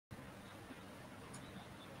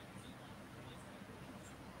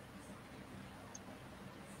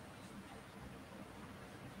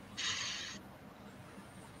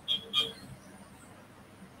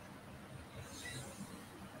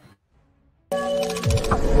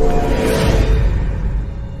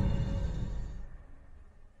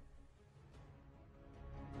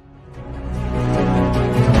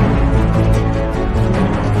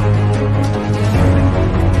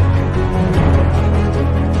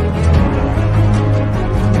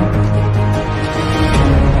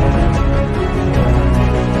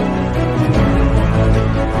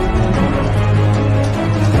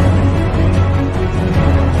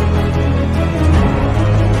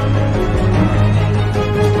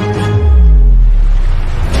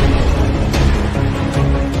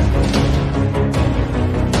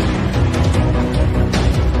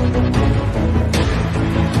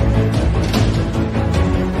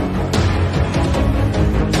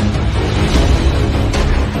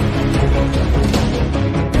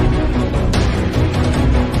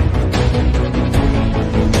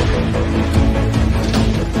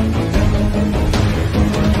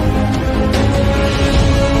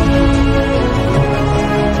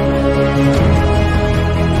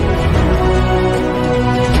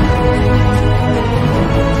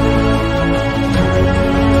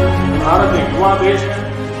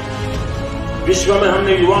विश्व में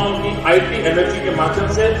हमने युवाओं की आईटी एनर्जी के माध्यम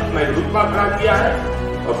से अपना एक रुतबा खड़ा किया है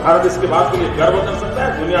और भारत इसके बाद के लिए गर्व कर सकता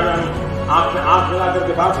है। दुनिया में हम आंख में आंख लगा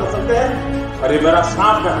करके बात कर सकते हैं। और ये मेरा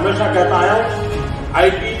साथ मैं हमेशा कहता आया हूं,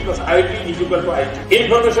 IT plus IT is equal to IT.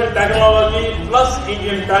 Information technology plus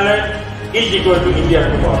Indian talent is equal to India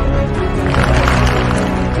tomorrow.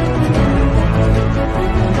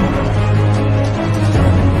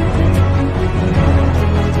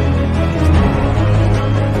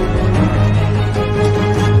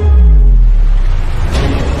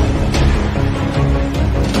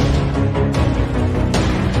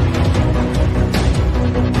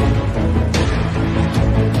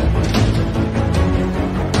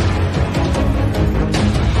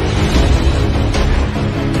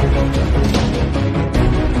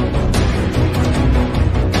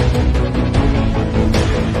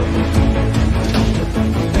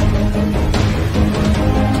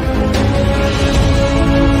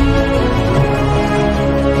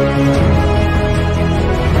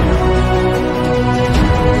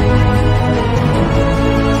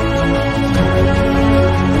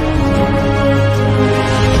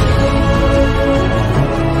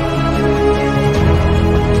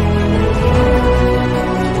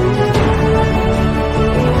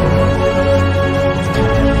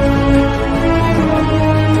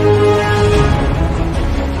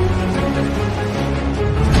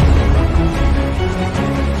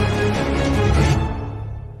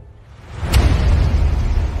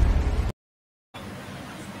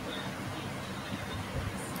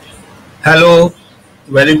 Hello,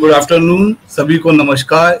 very good afternoon. सभी को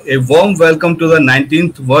नमस्कार. A warm welcome to the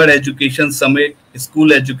 19th World Education Summit,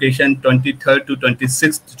 School Education 23rd to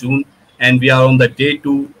 26th June, and we are on the day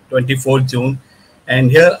 24th June.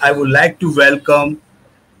 And here I would like to welcome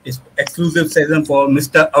this exclusive session for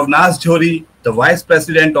Mr. Avinash Johri, the Vice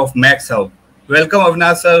President of MAXHUB. Welcome,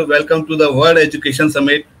 Avinash sir. Welcome to the World Education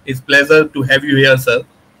Summit. It's a pleasure to have you here, sir.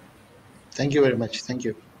 Thank you very much. Thank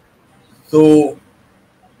you. So,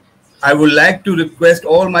 I would like to request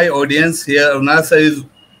all my audience here. Avinash sir is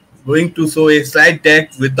going to show a slide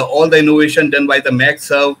deck with all the innovation done by the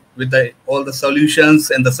MAXHUB, with all the solutions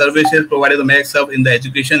and the services provided by the MAXHUB in the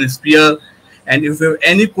education sphere. And if you have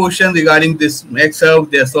any question regarding this MAXHUB,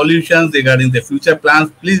 their solutions, regarding their future plans,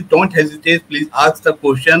 please don't hesitate. Please ask the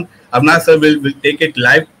question. Avinash sir will take it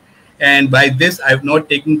live. And by this, I have not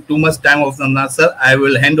taken too much time of Avinash sir. I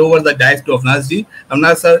will hand over the dice to Avinash ji.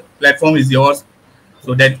 Avinash sir, platform is yours,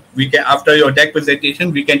 so that we can, after your deck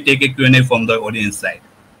presentation, we can take a Q&A from the audience side.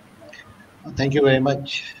 Thank you very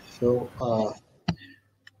much. So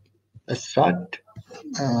let's start.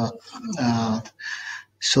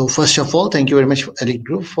 So first of all, thank you very much, Elite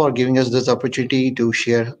Group, for giving us this opportunity to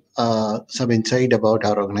share some insight about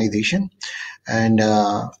our organization. And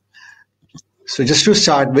so just to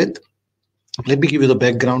start with, let me give you the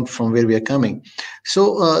background from where we are coming.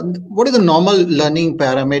 So what is the normal learning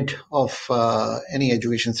pyramid of any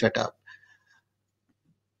education setup?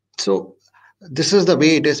 So this is the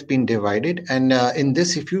way it has been divided. And in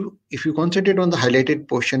this, if you concentrate on the highlighted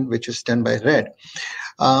portion, which is done by red,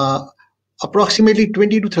 approximately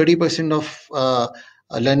 20 to 30% of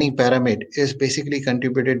a learning pyramid is basically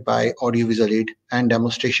contributed by audiovisual aid, and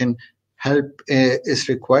demonstration help is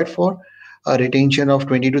required for a retention of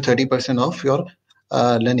 20 to 30% of your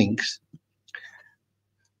learnings.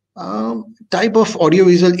 Type of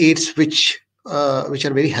audiovisual aids which are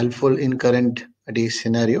very helpful in current day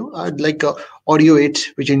scenario are like audio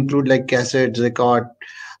aids, which include like cassettes, record,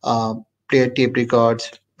 player tape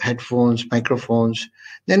records, headphones, microphones.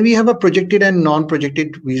 Then we have a projected and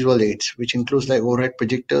non-projected visual aids, which includes like overhead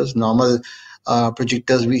projectors, normal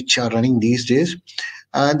projectors which are running these days.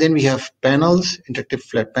 Then we have panels, interactive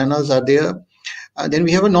flat panels are there. Then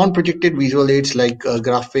we have a non-projected visual aids like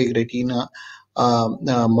graphic, retina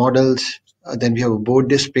models. Then we have board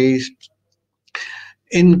displays.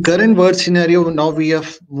 In current world scenario, now we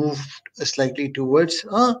have moved slightly towards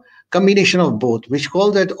a combination of both, which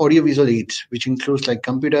call that audiovisual aids, which includes like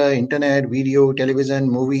computer, internet, video, television,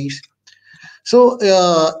 movies. So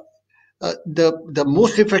the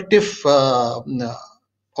most effective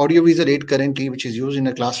audiovisual aid currently, which is used in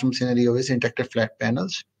a classroom scenario, is interactive flat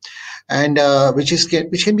panels, and which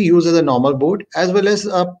can be used as a normal board as well as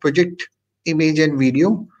a project image and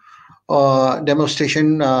video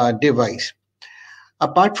demonstration device.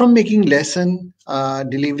 Apart from making lesson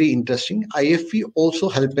delivery interesting, IFP also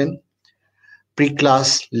help in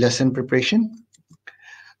pre-class lesson preparation.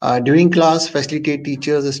 During class, facilitate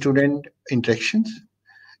teachers student interactions.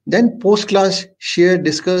 Then post-class, share,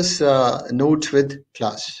 discuss notes with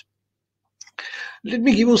class. Let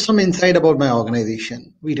me give you some insight about my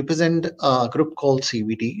organization. We represent a group called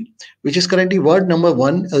CVT, which is currently world number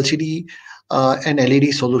 1 LCD and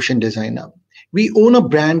LED solution designer. We own a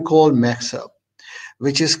brand called MAXHUB,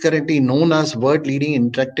 which is currently known as world leading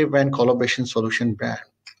interactive and collaboration solution brand.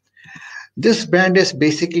 This brand is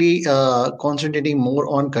basically concentrating more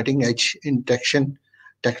on cutting edge interaction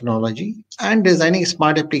technology and designing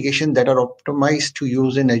smart applications that are optimized to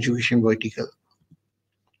use in education vertical.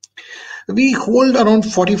 We hold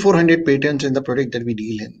around 4,400 patents in the product that we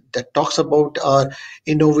deal in. That talks about our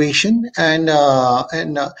innovation and our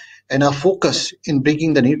focus in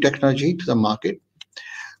bringing the new technology to the market.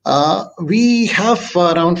 We have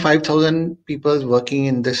around 5,000 people working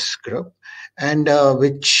in this group, and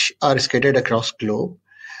which are scattered across globe.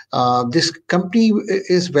 This company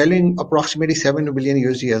is valuing approximately $7 billion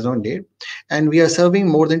USD as on date, and we are serving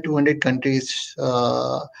more than 200 countries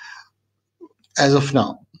as of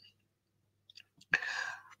now.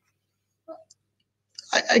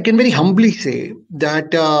 I can very humbly say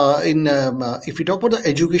that if we talk about the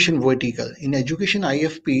education vertical, in education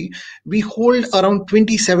IFP, we hold around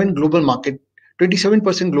 27% global market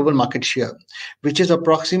share, which is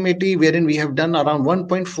approximately wherein we have done around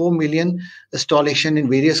 1.4 million installation in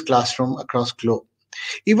various classrooms across globe.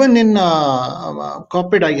 Even in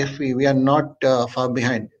corporate IFP, we are not far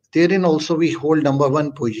behind. Therein also we hold number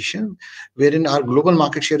 1 position, wherein our global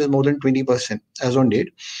market share is more than 20% as on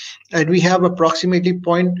date. And we have approximately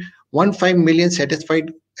 0.15 million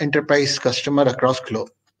satisfied enterprise customer across globe.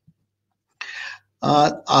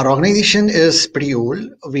 Our organization is pretty old.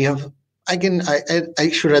 We have, I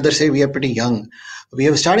should rather say we are pretty young. We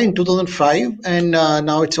have started in 2005, and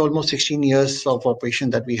now it's almost 16 years of operation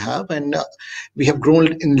that we have, and we have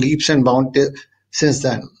grown in leaps and bounds since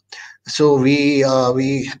then. So we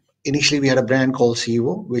initially we had a brand called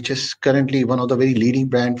CEO, which is currently one of the very leading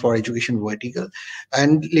brand for education vertical,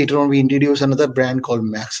 and later on we introduced another brand called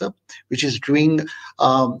MAXHUB, which is doing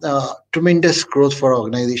tremendous growth for our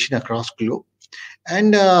organization across globe.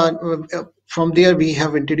 And from there we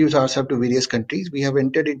have introduced ourselves to various countries. We have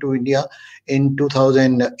entered into India in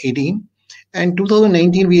 2018, and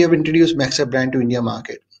 2019 we have introduced MAXHUB brand to India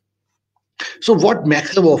market. So what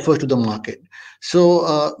MAXHUB offers to the market?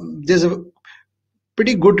 So there's a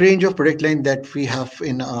pretty good range of product line that we have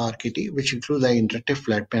in our kitty, which includes the interactive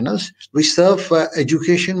flat panels, which serve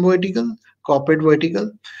education vertical, corporate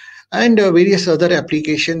vertical, and various other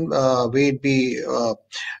application, where it be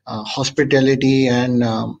hospitality and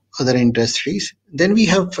other industries. Then we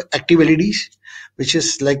have active LEDs, which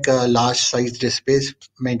is like a large size displays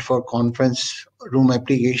meant for conference room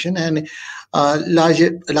application and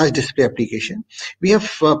large display application. We have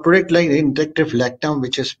product like interactive lactam,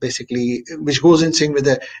 which goes in sync with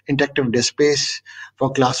the interactive displays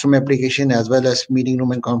for classroom application as well as meeting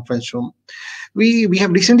room and conference room. We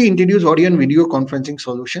have recently introduced audio and video conferencing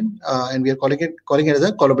solution, and we are calling it as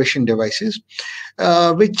a collaboration devices,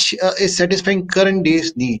 which is satisfying current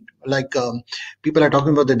day's need. Like people are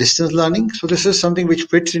talking about the distance learning, so this is something which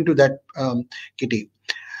fits into that kitty.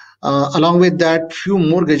 Along with that, few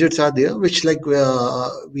more gadgets are there, which like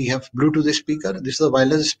we have Bluetooth speaker. This is a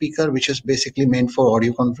wireless speaker, which is basically meant for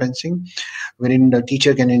audio conferencing, wherein the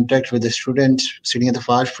teacher can interact with the students sitting at the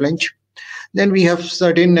far flange. Then we have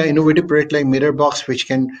certain innovative product like mirror box, which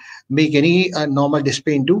can make any normal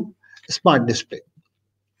display into a smart display.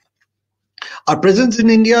 Our presence in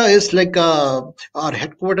India is like our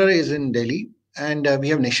headquarters is in Delhi, and we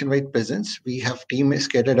have nationwide presence. We have teams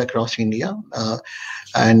scattered across India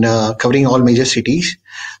and covering all major cities.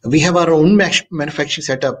 We have our own manufacturing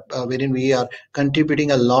setup wherein we are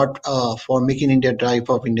contributing a lot for Make in India drive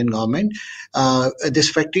of Indian government. This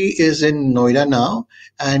factory is in Noida now,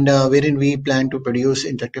 and wherein we plan to produce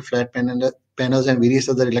interactive flat panels and various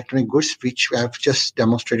other electronic goods, which I have just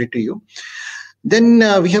demonstrated to you. Then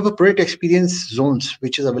we have a product experience zones,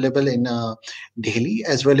 which is available in Delhi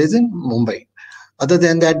as well as in Mumbai. Other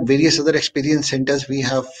than that, various other experience centers we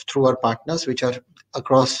have through our partners, which are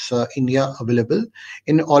across India available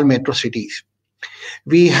in all metro cities.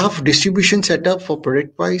 We have distribution set up for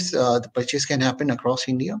product wise. The purchase can happen across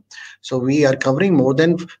India. So we are covering more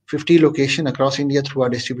than 50 locations across India through our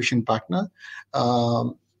distribution partner.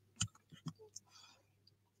 So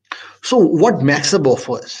what MAXHUB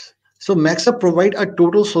offers? So MAXHUB provide a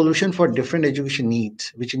total solution for different education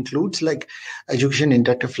needs, which includes like education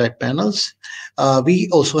interactive flat panels. We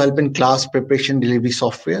also help in class preparation delivery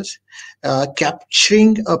softwares,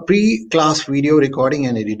 capturing a pre-class video recording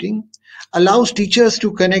and editing, allows teachers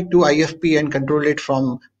to connect to IFP and control it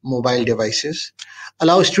from mobile devices,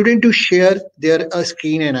 allows students to share their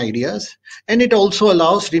screen and ideas, and it also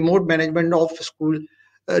allows remote management of school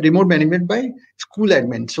remote management by school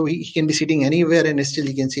admin. So he can be sitting anywhere and still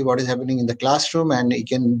he can see what is happening in the classroom, and he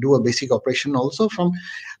can do a basic operation also from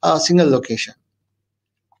a single location.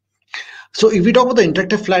 So if we talk about the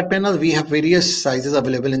interactive flat panel, we have various sizes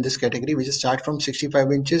available in this category, which start from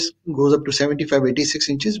 65 inches, goes up to 75, 86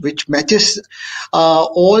 inches, which matches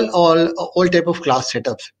all type of class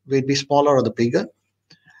setups, whether it be smaller or the bigger.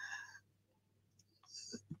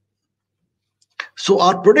 So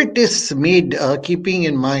our product is made keeping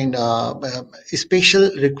in mind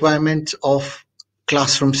special requirements of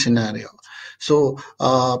classroom scenario. So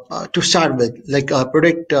to start with, like our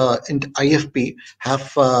product in IFP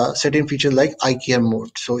have certain features like eye care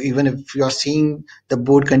mode. So even if you are seeing the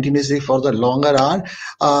board continuously for the longer hour,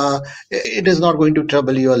 it is not going to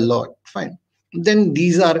trouble you a lot. Fine. Then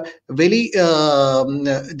these are very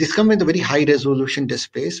this come with a very high resolution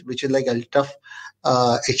displays, which is like ultra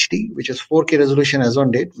HD, which is 4K resolution as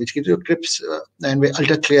on date, which gives you crisp and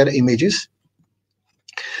ultra clear images.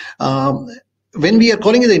 When we are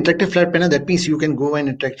calling it the interactive flat panel, that means you can go and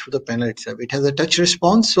interact through the panel itself. It has a touch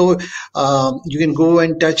response, so you can go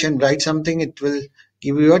and touch and write something. It will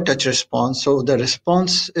give you a touch response. So the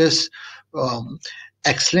response is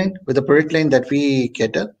excellent with the product line that we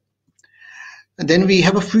cater. And then we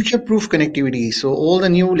have a future-proof connectivity. So all the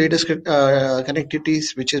new latest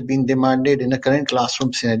connectivities which has been demanded in a current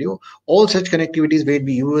classroom scenario, all such connectivities, whether it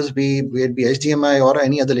be USB, whether it be HDMI or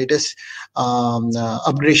any other latest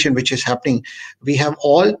upgradation which is happening, we have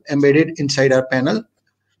all embedded inside our panel.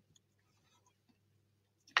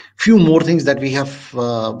 Few more things that we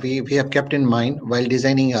have kept in mind while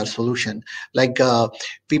designing our solution. Like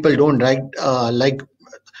people don't like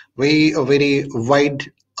very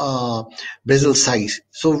wide bezel size.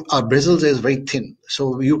 So our bezel is very thin.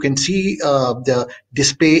 So you can see the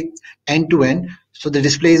display end to end. So the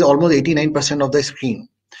display is almost 89% of the screen.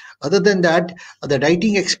 Other than that, the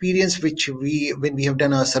writing experience, which when we have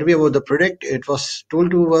done a survey about the product, it was told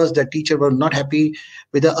to us that teachers were not happy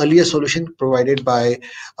with the earlier solution provided by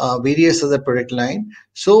various other product line.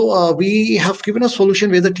 So we have given a solution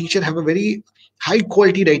where the teacher have a very high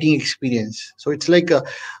quality writing experience. So it's like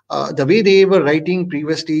the way they were writing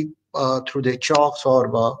previously through their chalks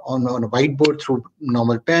or on a whiteboard through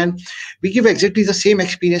normal pen, we give exactly the same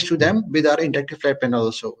experience to them with our interactive flat panel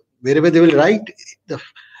also. Wherever they will write,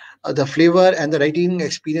 the flavor and the writing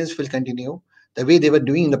experience will continue the way they were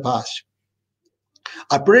doing in the past.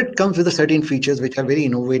 Our product comes with a certain features which are very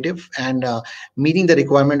innovative and meeting the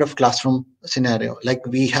requirement of classroom scenario. Like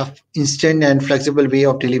we have instant and flexible way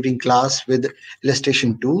of delivering class with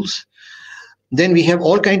illustration tools. Then we have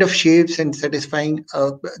all kind of shapes and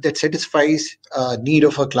that satisfies need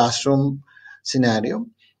of a classroom scenario.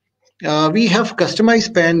 We have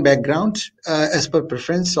customized pen backgrounds as per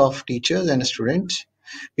preference of teachers and students.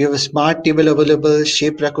 We have a smart table available,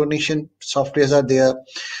 shape recognition softwares are there.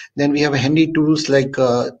 Then we have handy tools like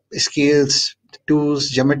scales, tools,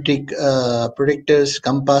 geometric predictors,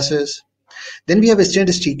 compasses. Then we have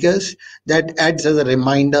instant stickers that acts as a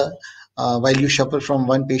reminder while you shuffle from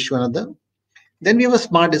one page to another. Then we have a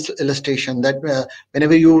smart illustration that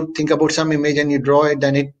whenever you think about some image and you draw it,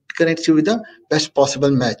 then it connects you with the best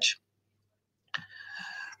possible match.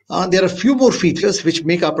 There are a few more features which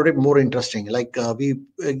make our product more interesting. Like we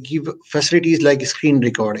give facilities like screen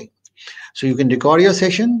recording. So you can record your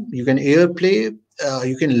session, you can AirPlay,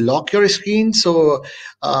 you can lock your screen. So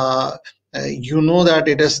you know that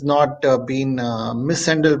it has not been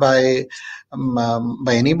mishandled by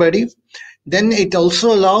anybody. Then it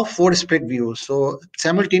also allows 4 split views. So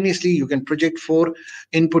simultaneously, you can project 4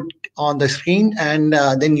 input on the screen, and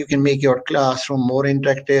then you can make your classroom more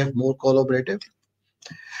interactive, more collaborative.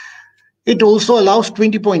 It also allows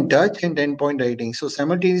 20-point touch and 10-point writing. So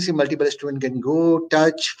simultaneously, multiple students can go,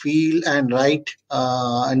 touch, feel, and write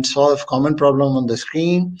and solve common problem on the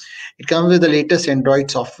screen. It comes with the latest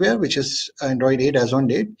Android software, which is Android 8 as on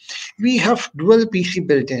date. We have dual PC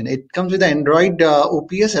built in. It comes with the Android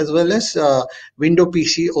OPS as well as Windows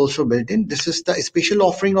PC also built in. This is the special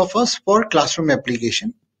offering of us for classroom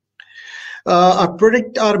application. Our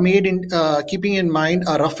product are made in keeping in mind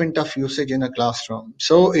a rough and tough usage in a classroom.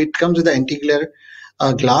 So it comes with the anti-glare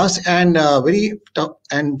glass and very tough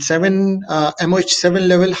and 7 MH7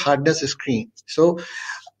 level hardness screen. So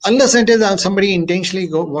unless it is somebody intentionally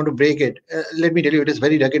want to break it, let me tell you, it is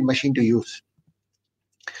very rugged machine to use.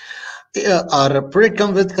 Our product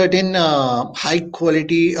comes with certain high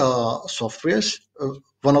quality softwares.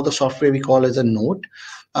 One of the software we call as a Note.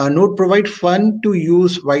 Note provide fun to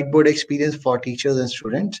use whiteboard experience for teachers and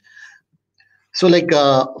students. So like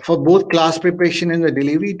for both class preparation and the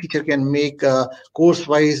delivery, teacher can make course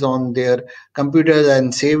wise on their computers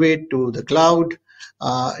and save it to the cloud.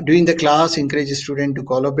 During the class, encourage student to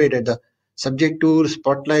collaborate at the subject tools,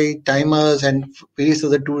 spotlight, timers, and various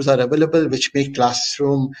other tools are available, which make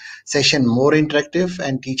classroom session more interactive.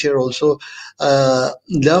 And teacher also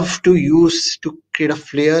love to use to create a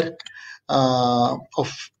flair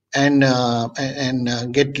of and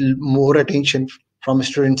get more attention from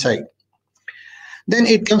student side. Then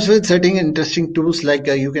it comes with certain interesting tools like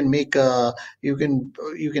you can make you can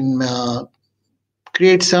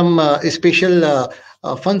create some special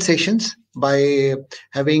fun sessions by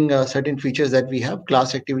having certain features that we have.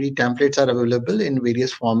 Class activity templates are available in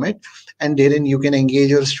various format, and therein you can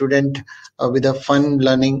engage your student with a fun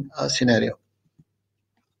learning scenario.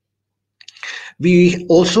 We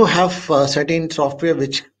also have certain software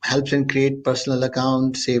which helps in create personal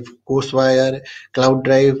account, save CourseWire, Cloud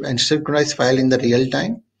Drive, and synchronize file in the real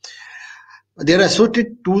time. There are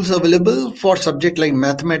associated tools available for subject like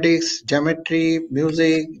mathematics, geometry,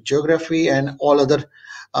 music, geography, and all other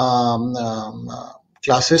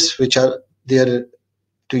classes which are there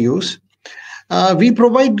to use. We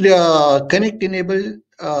provide Connect-enabled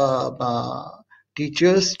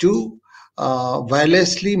teachers to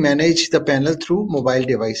wirelessly manage the panel through mobile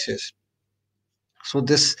devices. So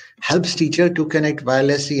this helps teacher to connect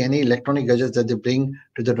wirelessly any electronic gadgets that they bring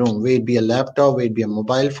to the room, whether it be a laptop, whether it be a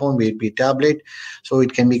mobile phone, whether it be a tablet. So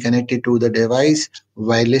it can be connected to the device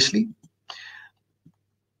wirelessly.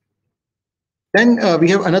 Then we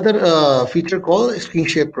have another feature called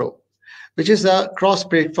ScreenShare Pro, which is a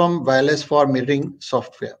cross-platform wireless for mirroring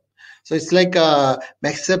software. So it's like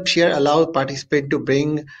MAXHUB Share allows participants to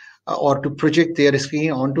bring or to project their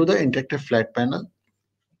screen onto the interactive flat panel.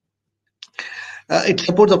 It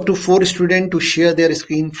supports up to 4 students to share their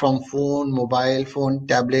screen from phone, mobile phone,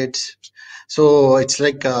 tablets. So it's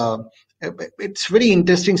like it's very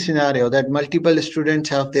interesting scenario that multiple students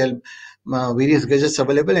have their various gadgets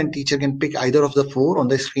available, and teacher can pick either of the 4 on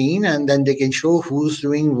the screen, and then they can show who's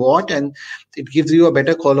doing what, and it gives you a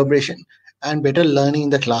better collaboration and better learning in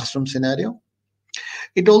the classroom scenario.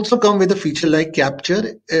 It also comes with a feature like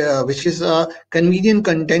Capture, which is a convenient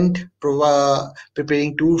content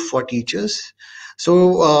preparing tool for teachers.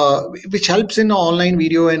 So which helps in online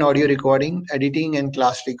video and audio recording, editing, and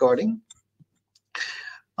class recording.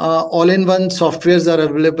 All-in-one softwares are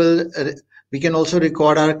available. We can also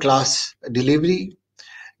record our class delivery.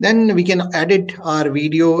 Then we can edit our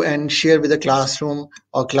video and share with the classroom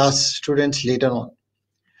or class students later on.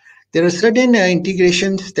 There are certain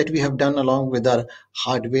integrations that we have done along with our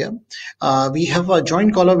hardware. We have a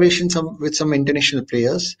joint collaboration with some international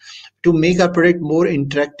players to make our product more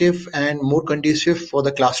interactive and more conducive for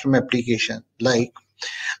the classroom application. Like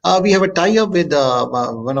we have a tie-up with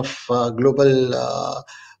one of global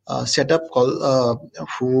setup called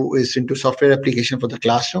who is into software application for the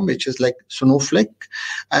classroom, which is like Snowflake,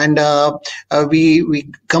 and we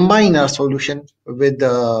combine our solution with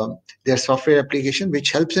their software application,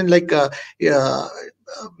 which helps in like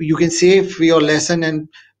you can save your lesson and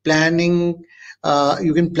planning.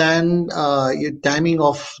 You can plan your timing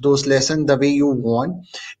of those lessons the way you want.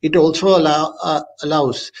 It also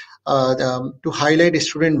allows to highlight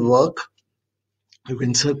student work. You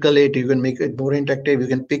can circle it, you can make it more interactive, you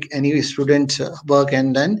can pick any student's work,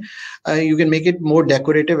 and then you can make it more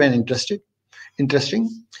decorative and interesting.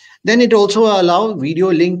 Then it also allows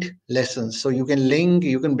video linked lessons. So you can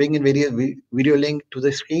bring in various video link to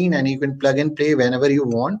the screen, and you can plug and play whenever you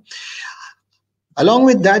want. Along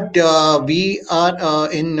with that, we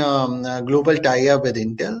are in global tie-up with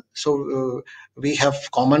Intel. So we have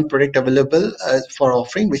common product available for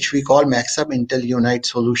offering, which we call MAXHUB Intel Unite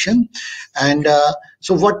solution. And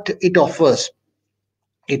so what it offers?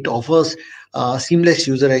 It offers seamless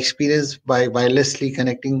user experience by wirelessly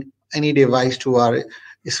connecting any device to our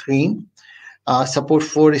screen, support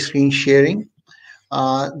for screen sharing,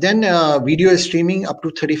 then video streaming up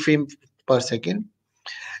to 30 frames per second.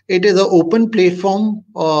 It is an open platform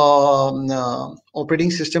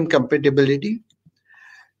operating system compatibility.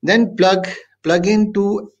 Then plug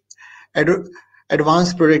into ad-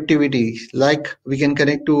 advanced productivity, like we can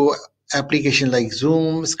connect to application like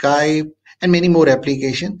Zoom, Skype, and many more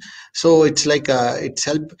application. So it's like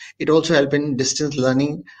it also help in distance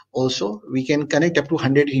learning. Also, we can connect up to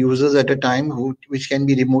 100 users at a time, which can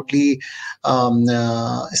be remotely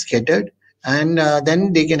scattered, and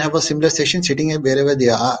then they can have a similar session sitting wherever they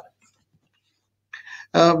are.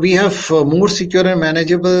 We have more secure and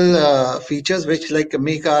manageable features which like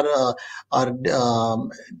make our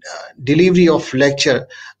delivery of lecture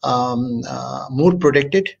more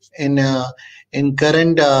protected in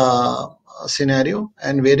current scenario,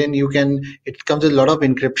 and wherein it comes with a lot of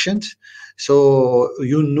encryptions, so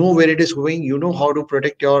you know where it is going, you know how to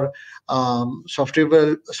protect your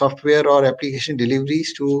software or application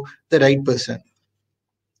deliveries to the right person.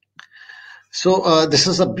 So this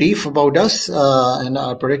is a brief about us and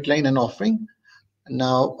our product line and offering.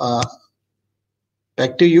 Now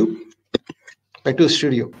back to you, back to the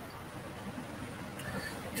studio.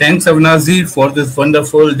 Thanks, Avinash, for this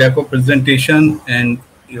wonderful DECO presentation and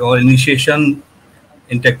your initiation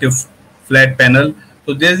interactive flat panel.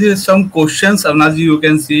 So there is some questions, Avinash, you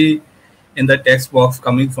can see in the text box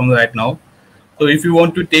coming from right now. So if you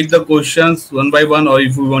want to take the questions one by one, or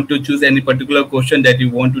if you want to choose any particular question that you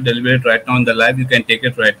want to deliberate right now in the live, you can take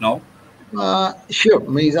it right now. Sure.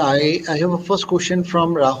 Means I have a first question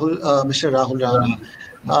from Rahul, Mr. Rahul Rana.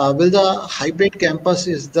 Will the hybrid campus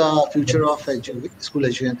is the future of school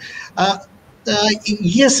education?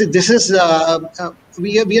 Yes, this is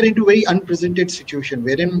we are into very unprecedented situation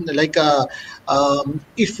wherein like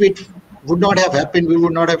if it would not have happened, we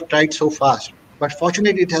would not have tried so fast. But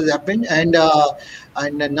fortunately, it has happened, and now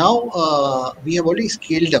we have already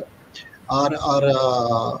scaled up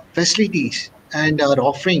our facilities and our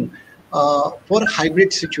offering for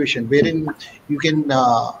hybrid situation wherein you can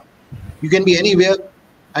be anywhere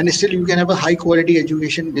and still you can have a high quality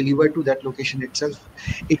education delivered to that location itself.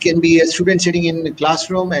 It can be a student sitting in the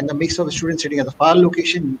classroom and a mix of students sitting at the far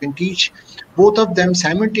location. You can teach both of them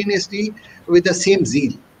simultaneously with the same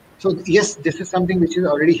zeal. So yes, this is something which is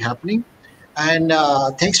already happening, and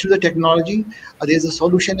thanks to the technology, there's a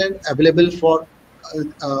solution available for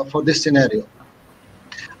this scenario.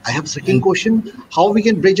 I have a second question: how we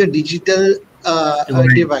can bridge a digital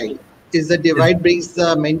divide? Is the divide brings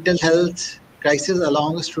the mental health crisis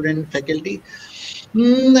along student faculty?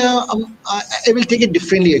 I will take it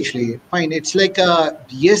differently actually. Fine, it's like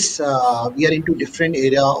yes, we are into different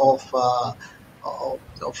area of a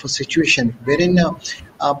situation wherein,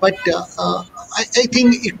 but I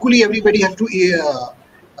think equally everybody have to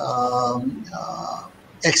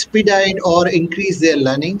expedite or increase their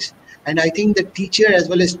learnings. And I think the teacher as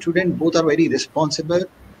well as student both are very responsible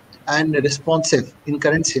and responsive in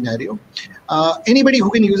current scenario. Anybody who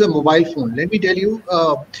can use a mobile phone, let me tell you,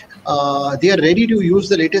 they are ready to use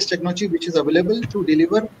the latest technology which is available to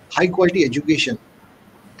deliver high quality education.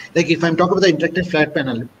 Like if I'm talking about the interactive flat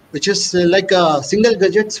panel, which is like single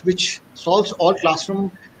gadgets which solves all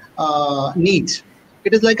classroom needs.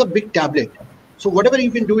 It is like a big tablet. So whatever you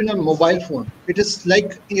can do in a mobile phone, it is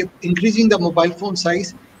like increasing the mobile phone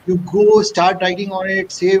size. You go start writing on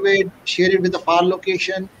it, save it, share it with the far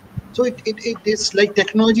location. So it is like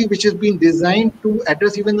technology which has been designed to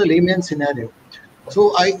address even the layman scenario.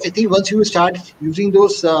 So I think once you start using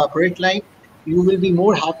those product line, you will be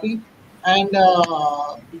more happy, and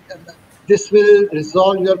this will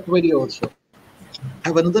resolve your query also. I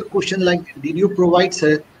have another question like, did you provide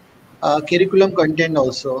curriculum content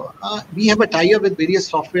also? We have a tie-up with various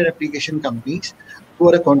software application companies who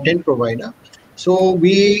are a content provider. So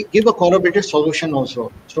we give a collaborative solution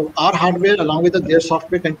also. So our hardware along with their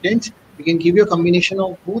software contents, we can give you a combination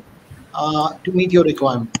of both to meet your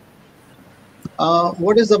requirement.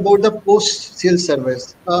 What is about the post-sales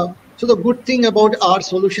service? So the good thing about our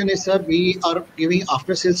solution is, sir, we are giving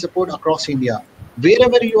after-sales support across India.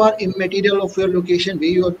 Wherever you are in material of your location, where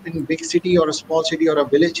you are in big city or a small city or a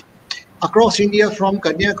village, across India from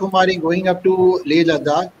Kanyakumari going up to Leh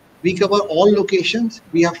Ladakh, we cover all locations.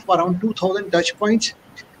 We have around 2,000 touch points,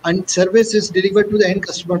 and service is delivered to the end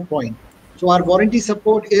customer point. So our warranty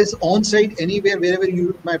support is on-site anywhere, wherever you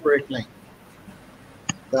use my product line.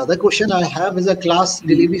 The other question I have is a class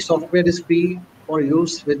delivery software is free for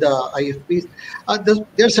use with the IFPs.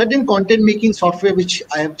 There are certain content making software which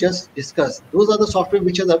I have just discussed. Those are the software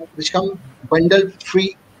which come bundled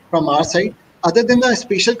free from our side. Other than the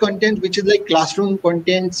special content, which is like classroom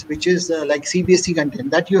contents, which is like CBSE content,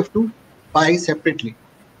 that you have to buy separately.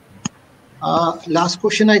 Last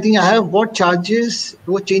question I think I have: what changes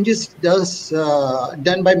does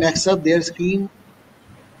done by MAXHUB their screen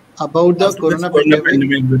about the corona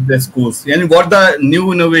pandemic with the schools? And what the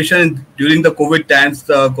new innovation during the COVID times,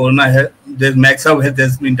 the corona, the MAXHUB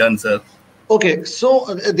has been done, sir? Okay,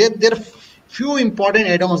 so there are few important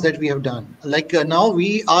add-ons that we have done. Like now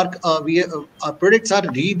our products are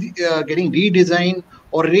getting redesigned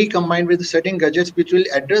or recombined with certain gadgets which will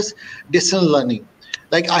address distance learning.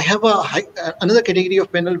 Like I have another category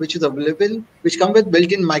of panel which is available, which come with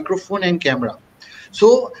built-in microphone and camera.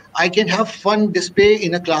 So I can have fun display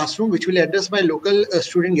in a classroom, which will address my local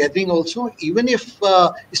student gathering also. Even if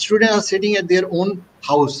students are sitting at their own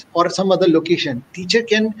house or some other location, teacher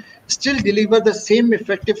can still deliver the same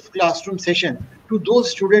effective classroom session to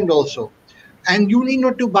those students also. And you need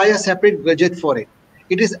not to buy a separate gadget for it.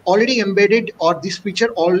 It is already embedded, or this feature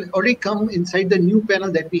already come inside the new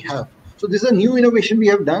panel that we have. So this is a new innovation we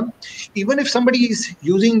have done. Even if somebody is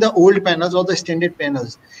using the old panels or the standard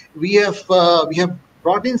panels, we have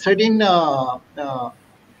brought in certain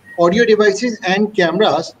audio devices and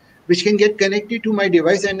cameras which can get connected to my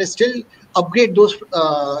device and still upgrade those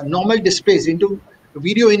normal displays into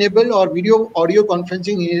video enabled or video audio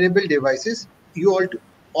conferencing enabled devices.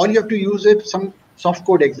 All you have to use it some soft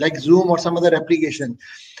codecs like Zoom or some other application.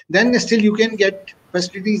 Then still you can get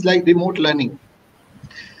facilities like remote learning.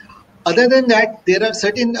 Other than that, there are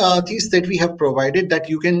certain things that we have provided that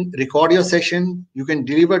you can record your session, you can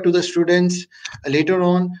deliver to the students. Later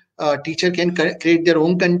on, teacher can create their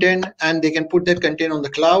own content and they can put that content on the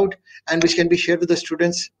cloud, and which can be shared with the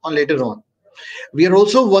students on later on. We are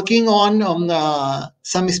also working on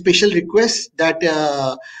some special requests that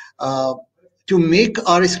to make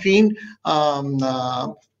our screen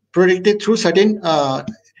protected through certain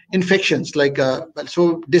infections, like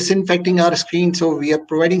so disinfecting our screen. So we are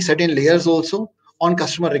providing certain layers also on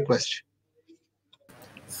customer request.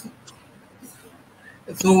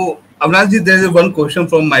 So Avinash, there is one question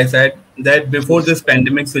from my side, that before this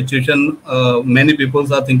pandemic situation, many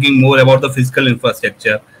people are thinking more about the physical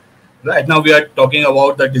infrastructure. Right now we are talking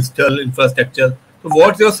about the digital infrastructure. So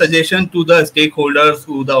what's your suggestion to the stakeholders,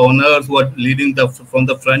 to the owners who are leading from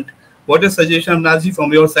the front? What is suggestion, Avinash,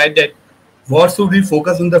 from your side, that what should we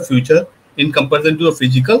focus in the future in comparison to the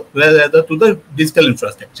physical, rather to the digital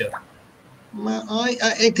infrastructure?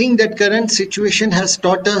 I think that current situation has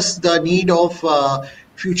taught us the need of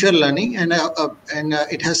future learning, and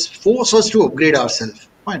it has forced us to upgrade ourselves.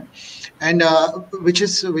 Fine, and which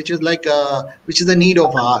is the need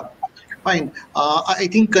of our. Fine, I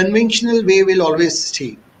think conventional way will always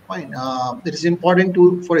stay. Fine, it is important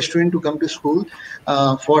for a student to come to school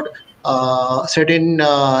for certain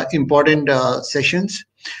important sessions,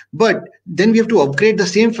 but then we have to upgrade the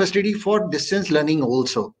same facility for distance learning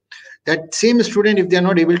also. That same student, if they are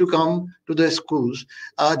not able to come to the schools,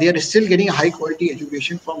 they are still getting a high quality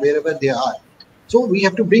education from wherever they are. So we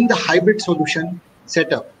have to bring the hybrid solution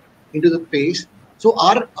setup into the place. So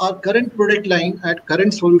our current product line at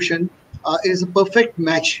current solution is a perfect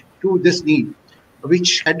match to this need,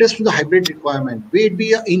 which address to the hybrid requirement. May it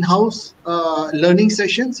be in-house learning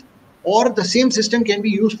sessions, or the same system can be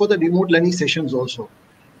used for the remote learning sessions also.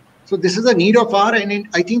 So this is a need of our, and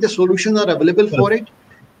I think the solutions are available for it.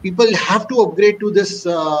 People have to upgrade to this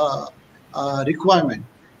requirement.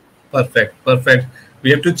 Perfect. We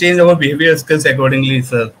have to change our behavior skills accordingly,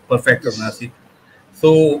 sir. Perfect, Avinash.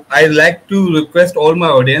 So I like to request all my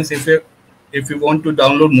audience, if you want to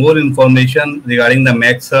download more information regarding the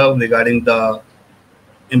MAXHUB, regarding the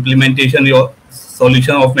implementation your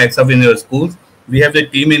solution of MAXHUB in your schools, we have the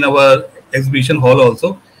team in our exhibition hall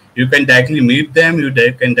also. You can directly meet them. You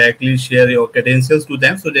can directly share your credentials to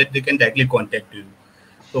them so that they can directly contact you.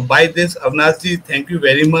 So by this, Avinash, thank you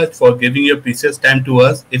very much for giving your precious time to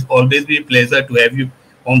us. It's always been a pleasure to have you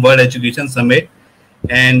on World Education Summit.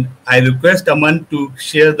 And I request Aman to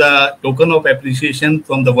share the token of appreciation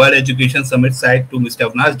from the World Education Summit side to Mr.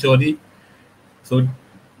 Avinash Johri, so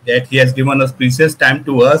that he has given us precious time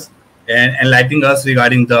to us and enlightening us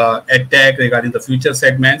regarding the EdTech, regarding the future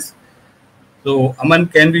segments. So Aman,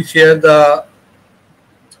 can we share the...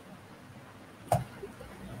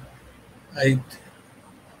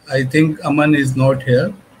 I think Aman is not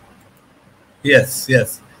here. Yes.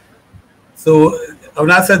 So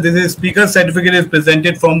Avinash sir, this is speaker certificate is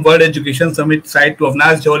presented from World Education Summit site to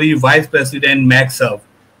Avinash Johri, Vice President, MAXHUB.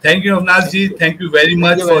 Thank you, Avinash ji. Thank you very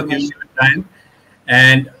much for giving your time.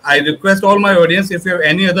 And I request all my audience, if you have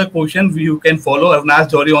any other question, you can follow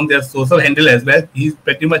Avinash Johri on their social handle as well. He's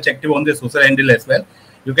pretty much active on their social handle as well.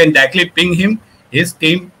 You can directly ping him. His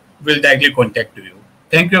team will directly contact you.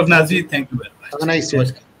 Thank you, Avinash ji. Thank you very much. Have a nice day.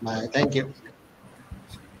 Bye. Thank you.